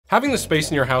Having the space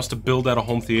in your house to build out a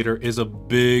home theater is a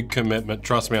big commitment,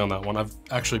 trust me on that one. I've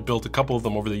actually built a couple of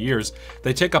them over the years.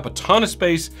 They take up a ton of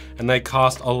space and they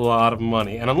cost a lot of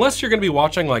money. And unless you're gonna be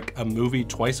watching like a movie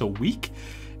twice a week,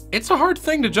 it's a hard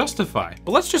thing to justify.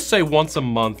 But let's just say once a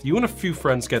month, you and a few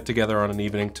friends get together on an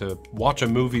evening to watch a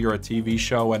movie or a TV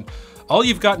show, and all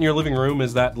you've got in your living room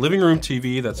is that living room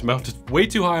TV that's mounted way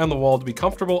too high on the wall to be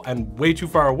comfortable and way too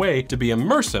far away to be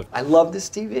immersive. I love this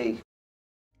TV.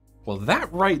 Well,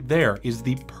 that right there is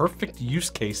the perfect use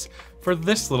case for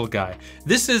this little guy.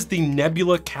 This is the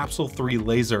Nebula Capsule 3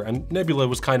 laser, and Nebula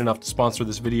was kind enough to sponsor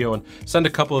this video and send a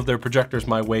couple of their projectors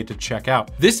my way to check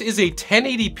out. This is a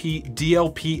 1080p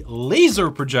DLP laser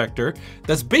projector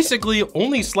that's basically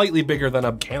only slightly bigger than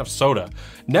a can of soda.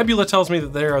 Nebula tells me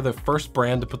that they are the first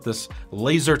brand to put this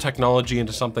laser technology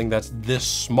into something that's this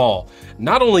small.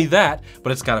 Not only that,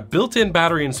 but it's got a built-in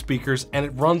battery and speakers, and it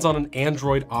runs on an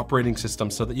Android operating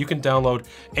system so that you can download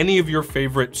any of your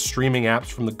favorite streaming apps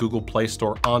from the Google Play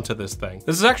Store onto this thing.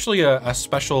 This is actually a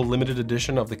special limited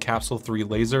edition of the Capsule 3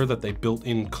 laser that they built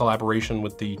in collaboration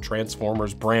with the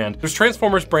Transformers brand. There's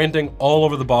Transformers branding all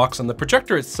over the box, and the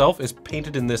projector itself is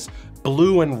painted in this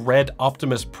blue and red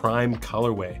Optimus Prime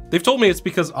colorway. They've told me it's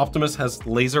because Optimus has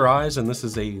laser eyes and this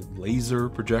is a laser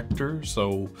projector,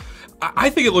 so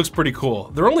I think it looks pretty cool.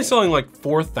 They're only selling like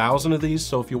 4,000 of these,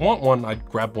 so if you want one, I'd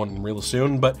grab one real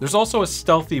soon, but there's also a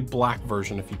stealthy black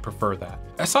version if you prefer that.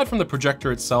 Aside from the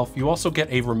projector itself, you also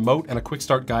get a remote and a quick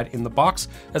start guide in the box,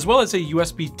 as well as a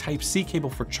USB Type-C cable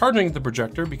for charging the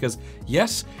projector, because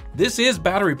yes, this is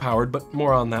battery powered, but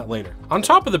more on that later. On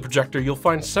top of the projector, you'll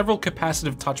find several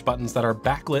capacitive touch buttons that are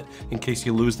backlit in case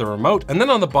you lose the remote. And then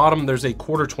on the bottom, there's a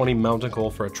 1/4-20 mounting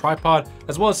hole for a tripod,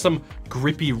 as well as some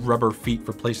grippy rubber feet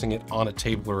for placing it on a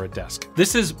table or a desk.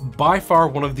 This is by far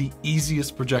one of the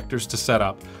easiest projectors to set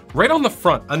up. Right on the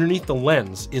front, underneath the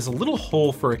lens, is a little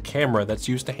hole for a camera that's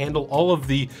used to handle all of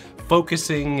the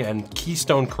focusing and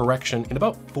keystone correction in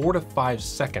about 4 to 5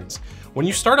 seconds. When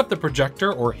you start up the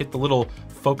projector or hit the little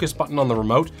focus button on the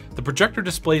remote, the projector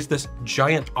displays this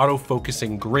giant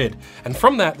auto-focusing grid. And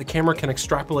from that, the camera can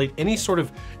extrapolate any sort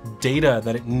of data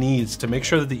that it needs to make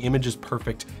sure that the image is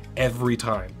perfect every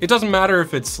time. It doesn't matter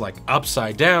if it's like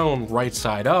upside down, right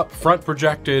side up, front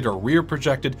projected, or rear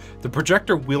projected, the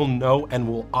projector will know and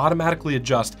will automatically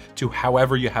adjust to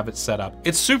however you have it set up.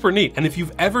 It's super neat, and if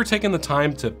you've ever taken the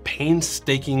time to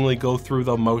painstakingly go through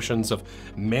the motions of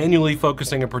manually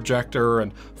focusing a projector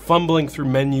and fumbling through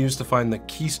menus to find the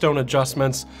keystone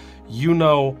adjustments, you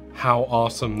know how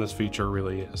awesome this feature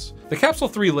really is. The Capsule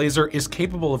 3 laser is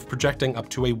capable of projecting up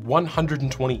to a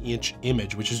 120-inch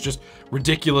image, which is just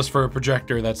ridiculous for a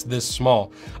projector that's this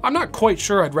small. I'm not quite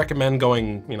sure I'd recommend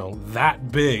going,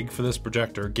 that big for this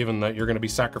projector, given that you're gonna be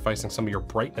sacrificing some of your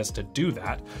brightness to do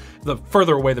that. The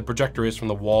further away the projector is from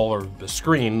the wall or the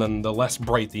screen, then the less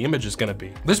bright the image is gonna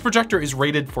be. This projector is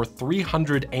rated for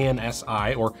 300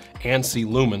 ANSI, or ANSI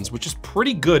lumens, which is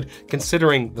pretty good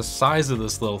considering the size of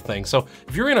this little thing. So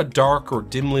if you're in a dark or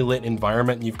dimly lit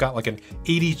environment and you've got like an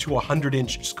 80 to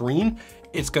 100-inch screen,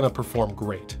 it's gonna perform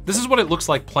great. This is what it looks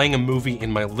like playing a movie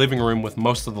in my living room with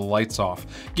most of the lights off.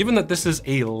 Given that this is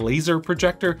a laser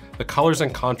projector, the colors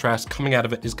and contrast coming out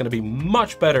of it is gonna be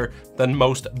much better than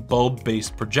most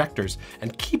bulb-based projectors.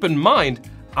 And keep in mind,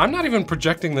 I'm not even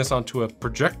projecting this onto a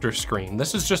projector screen.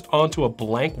 This is just onto a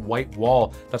blank white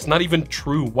wall that's not even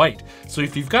true white. So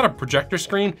if you've got a projector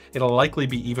screen, it'll likely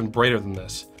be even brighter than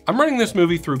this. I'm running this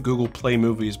movie through Google Play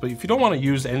Movies, but if you don't want to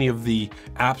use any of the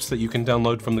apps that you can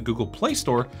download from the Google Play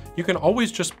Store, you can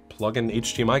always just plug an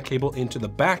HDMI cable into the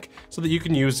back so that you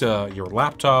can use your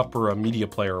laptop or a media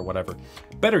player or whatever.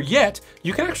 Better yet,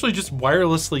 you can actually just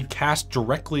wirelessly cast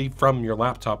directly from your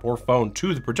laptop or phone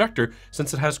to the projector,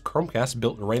 since it has Chromecast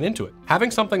built right into it.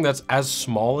 Having something that's as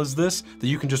small as this that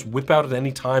you can just whip out at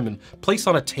any time and place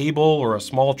on a table or a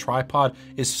small tripod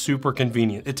is super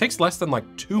convenient. It takes less than like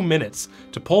 2 minutes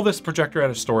to pull this projector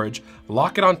out of storage,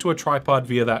 lock it onto a tripod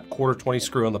via that 1/4-20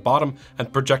 screw on the bottom,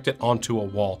 and project it onto a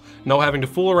wall. No having to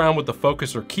fool around with the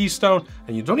focus or keystone,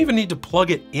 and you don't even need to plug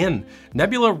it in.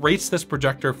 Nebula rates this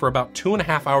projector for about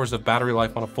 2.5 hours of battery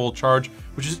life on a full charge,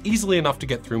 which is easily enough to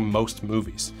get through most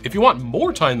movies. If you want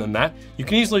more time than that, you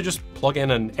can easily just plug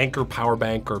in an Anker power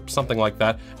bank or something like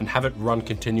that and have it run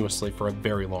continuously for a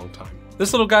very long time.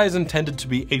 This little guy is intended to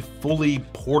be a fully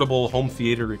portable home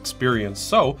theater experience,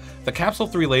 so the Capsule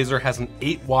 3 laser has an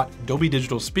 8-watt Dolby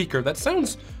Digital speaker that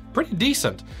sounds pretty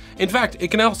decent. In fact, it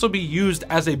can also be used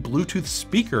as a Bluetooth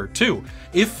speaker too.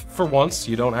 If for once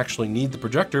you don't actually need the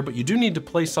projector, but you do need to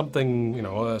play something,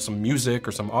 some music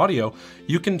or some audio,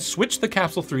 you can switch the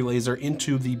Capsule 3 laser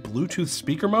into the Bluetooth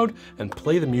speaker mode and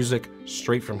play the music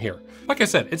straight from here. Like I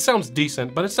said, it sounds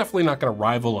decent, but it's definitely not gonna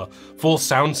rival a full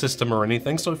sound system or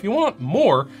anything. So if you want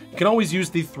more, you can always use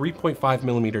the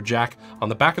 3.5mm jack on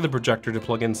the back of the projector to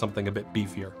plug in something a bit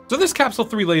beefier. So this Capsule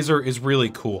 3 laser is really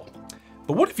cool.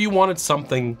 But what if you wanted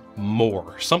something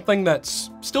more? Something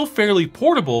that's still fairly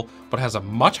portable, but has a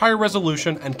much higher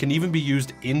resolution and can even be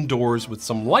used indoors with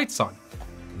some lights on.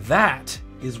 That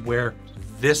is where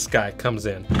this guy comes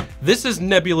in. This is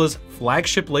Nebula's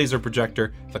flagship laser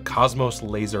projector, the Cosmos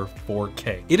Laser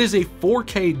 4K. It is a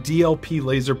 4K DLP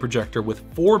laser projector with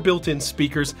 4 built-in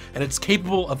speakers, and it's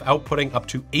capable of outputting up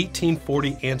to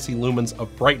 1840 ANSI lumens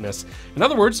of brightness. In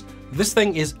other words, this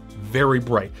thing is very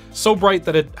bright. So bright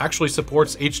that it actually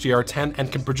supports HDR10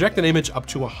 and can project an image up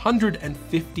to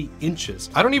 150 inches.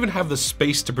 I don't even have the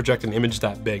space to project an image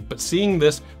that big, but seeing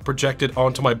this projected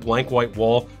onto my blank white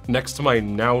wall next to my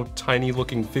now tiny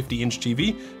looking 50-inch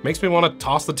TV makes me want to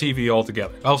toss the TV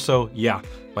altogether. Also, yeah,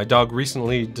 my dog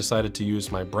recently decided to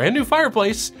use my brand new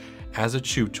fireplace as a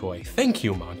chew toy. Thank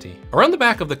you, Monty. Around the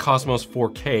back of the Cosmos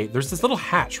 4K, there's this little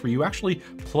hatch where you actually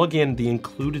plug in the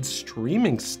included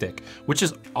streaming stick, which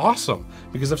is awesome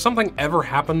because if something ever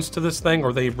happens to this thing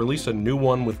or they release a new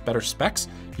one with better specs,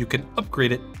 you can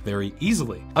upgrade it very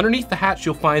easily. Underneath the hatch,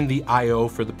 you'll find the I/O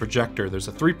for the projector. There's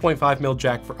a 3.5mm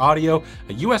jack for audio,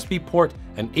 a USB port,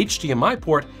 an HDMI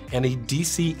port, and a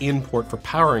DC in port for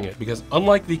powering it, because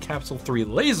unlike the Capsule 3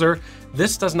 laser,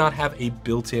 this does not have a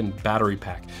built-in battery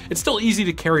pack. It's still easy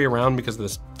to carry around because of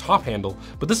this top handle,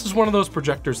 but this is one of those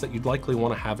projectors that you'd likely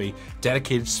want to have a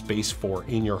dedicated space for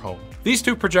in your home. These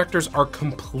two projectors are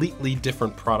completely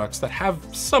different products that have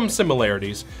some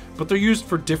similarities, but they're used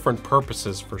for different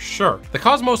purposes for sure. The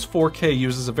Cosmos 4K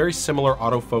uses a very similar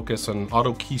autofocus and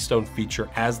auto keystone feature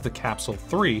as the Capsule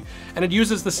 3, and it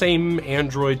uses the same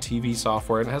Android TV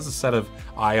software and has a set of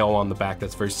I/O on the back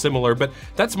that's very similar, but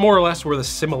that's more or less where the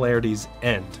similarities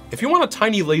end. If you want a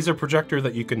tiny laser projector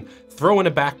that you can throw in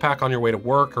a backpack on your way to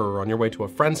work or on your way to a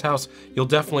friend's house, you'll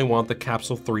definitely want the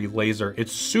Capsule 3 laser.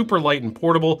 It's super light and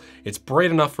portable, it's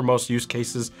bright enough for most use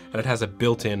cases, and it has a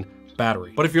built-in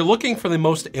battery. But if you're looking for the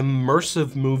most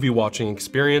immersive movie watching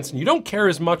experience and you don't care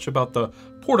as much about the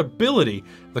portability,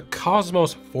 the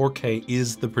Cosmos 4K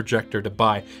is the projector to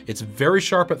buy. It's very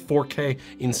sharp at 4K,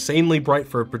 insanely bright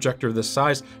for a projector this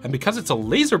size, and because it's a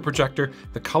laser projector,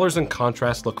 the colors and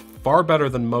contrast look far better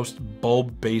than most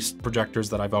bulb-based projectors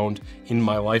that I've owned in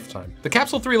my lifetime. The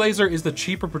Capsule 3 laser is the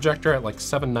cheaper projector at like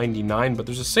 $799, but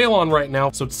there's a sale on right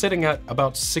now, so it's sitting at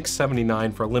about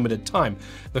 $679 for a limited time.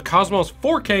 The Cosmos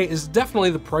 4K is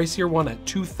definitely the pricier one at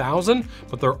 $2,000,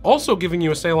 but they're also giving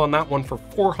you a sale on that one for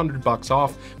 $400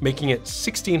 off, making it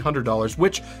 $1,600,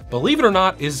 which, believe it or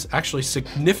not, is actually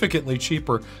significantly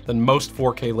cheaper than most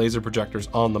 4K laser projectors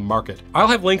on the market. I'll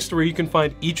have links to where you can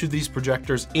find each of these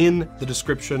projectors in the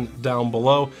description down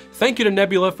below. Thank you to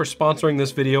Nebula for sponsoring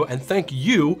this video, and thank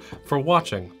you for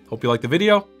watching. Hope you liked the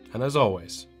video, and as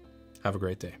always, have a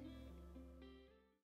great day.